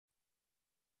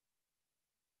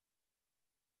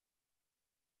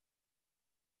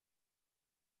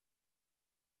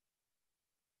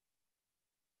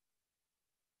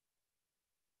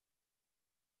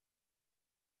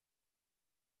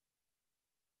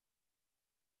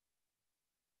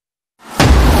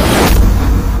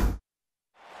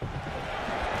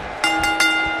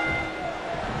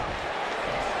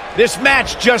This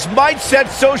match just might set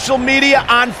social media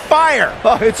on fire.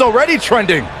 Oh, it's already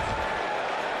trending.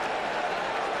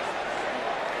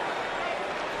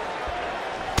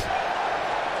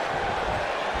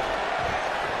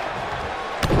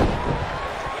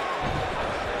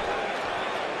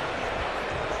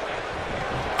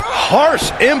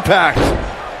 Harsh impact.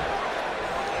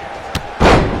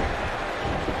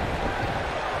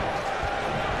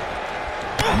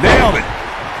 Nailed it.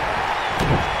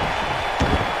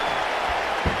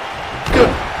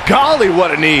 Good golly,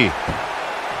 what a knee.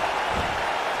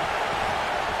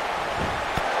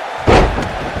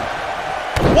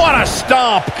 What a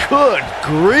stomp. Good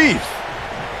grief.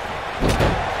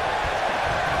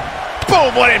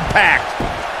 Boom, what impact.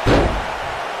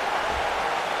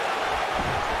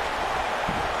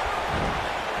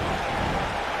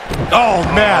 Oh,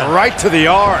 man. Right to the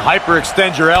arm.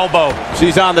 Hyperextend your elbow.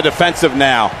 She's on the defensive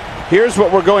now. Here's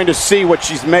what we're going to see what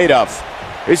she's made of.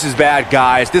 This is bad,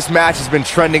 guys. This match has been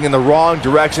trending in the wrong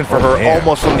direction for her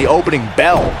almost from the opening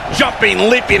bell. Jumping,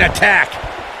 leaping attack.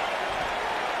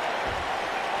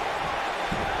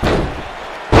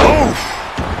 Oof.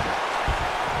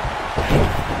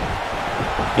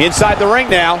 Inside the ring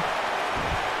now.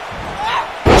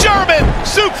 German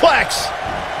suplex.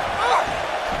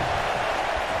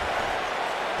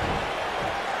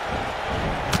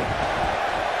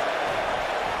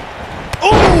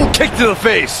 Ooh, kick to the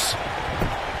face.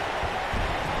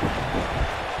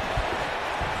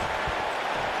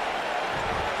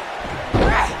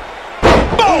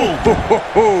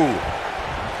 Boom!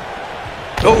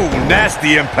 Oh,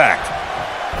 nasty impact.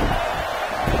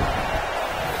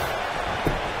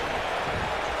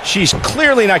 She's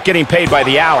clearly not getting paid by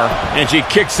the hour, and she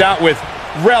kicks out with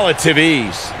relative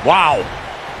ease. Wow.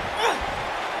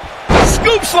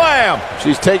 Scoop slam!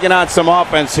 She's taking on some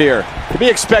offense here. To be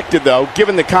expected, though,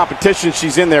 given the competition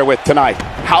she's in there with tonight.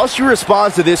 How she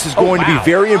responds to this is going to be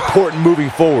very important moving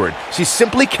forward. She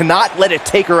simply cannot let it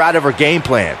take her out of her game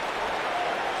plan.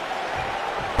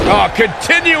 Oh,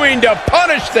 continuing to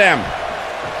punish them.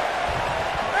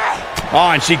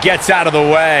 Oh, and she gets out of the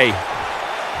way.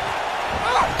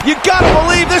 You gotta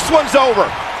believe this one's over.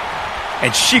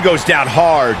 And she goes down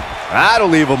hard. That'll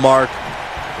leave a mark.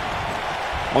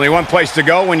 Only one place to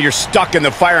go when you're stuck in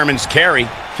the fireman's carry.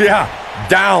 Yeah,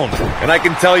 down. And I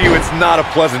can tell you it's not a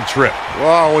pleasant trip.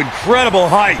 Wow, incredible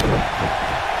height.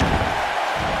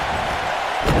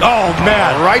 Oh,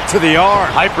 man, right to the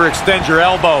arm. Hyperextend your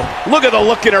elbow. Look at the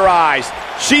look in her eyes.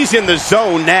 She's in the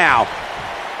zone now.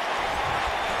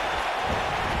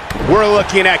 We're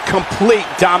looking at complete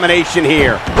domination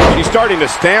here. She's starting to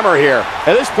stammer here.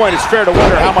 At this point, it's fair to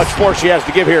wonder how much more she has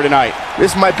to give here tonight.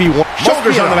 This might be one.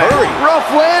 Shoulders on the mat. Rough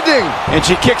landing. And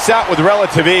she kicks out with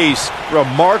relative ease.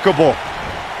 Remarkable.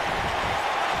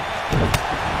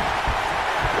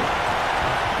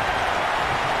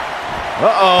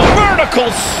 Uh-oh.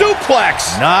 Vertical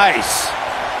suplex. Nice.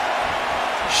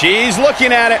 She's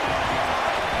looking at it.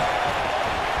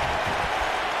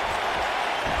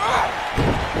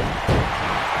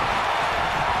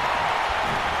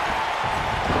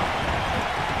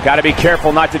 Got to be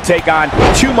careful not to take on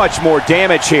too much more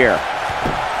damage here.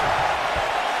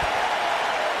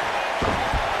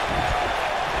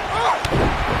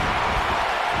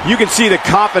 You can see the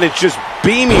confidence just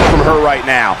beaming from her right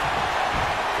now.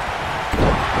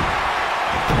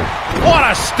 What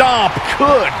a stomp.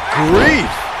 Good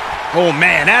grief. Oh,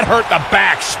 man, that hurt the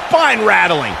back. Spine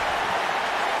rattling.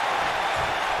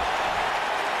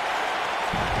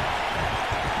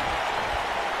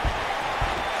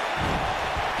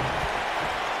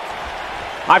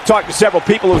 I've talked to several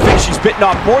people who think she's bitten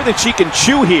off more than she can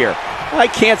chew here. I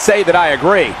can't say that I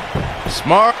agree.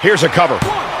 Smart. Here's a cover.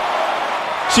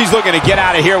 She's looking to get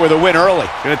out of here with a win early.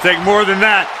 Gonna take more than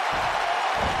that.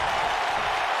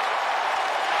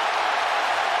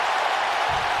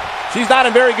 She's not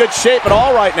in very good shape at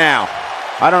all right now.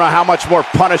 I don't know how much more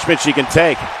punishment she can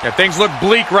take. Yeah, things look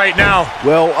bleak right now.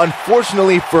 Well,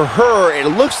 unfortunately for her, it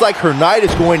looks like her night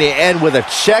is going to end with a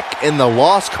check in the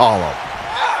loss column.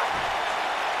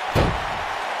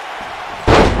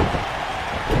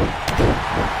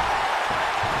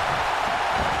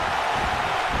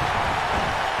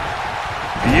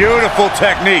 Beautiful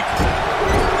technique.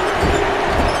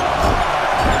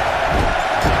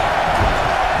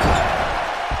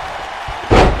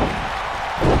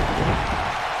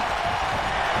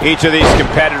 Each of these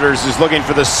competitors is looking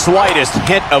for the slightest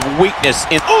hint of weakness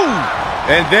in... Ooh!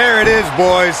 And there it is,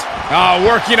 boys.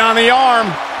 Working on the arm.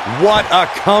 What a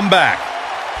comeback.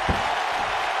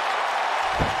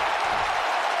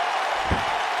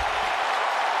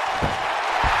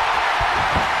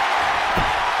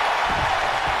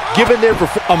 given their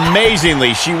performance.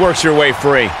 Amazingly, she works her way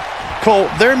free. Cole,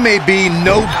 there may be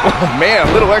no... Oh, man,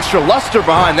 a little extra luster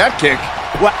behind that kick.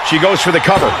 Well, she goes for the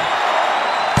cover.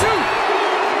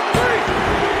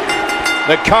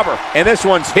 The cover, and this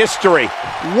one's history.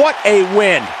 What a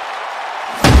win.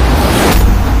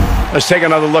 Let's take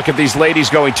another look at these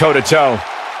ladies going toe-to-toe.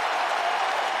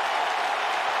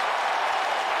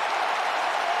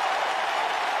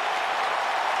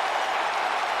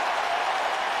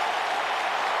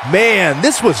 Man,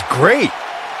 this was great.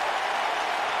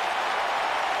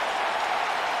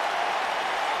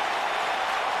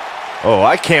 Oh,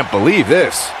 I can't believe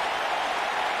this.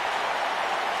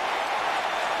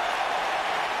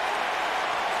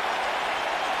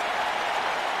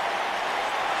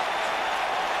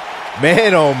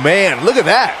 Man, oh man, look at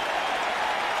that.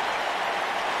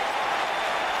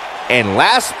 And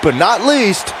last but not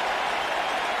least,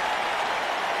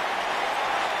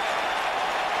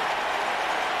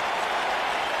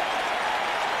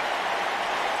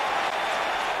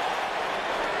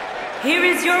 here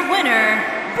is your winner,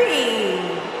 B.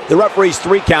 The referee's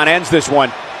 3 count ends this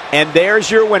one. And there's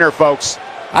your winner, folks.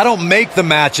 I don't make the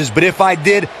matches, but if I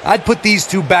did, I'd put these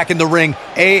two back in the ring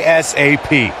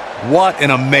ASAP. What an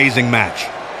amazing match.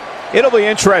 It'll be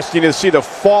interesting to see the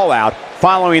fallout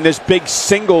following this big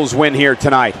singles win here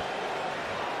tonight.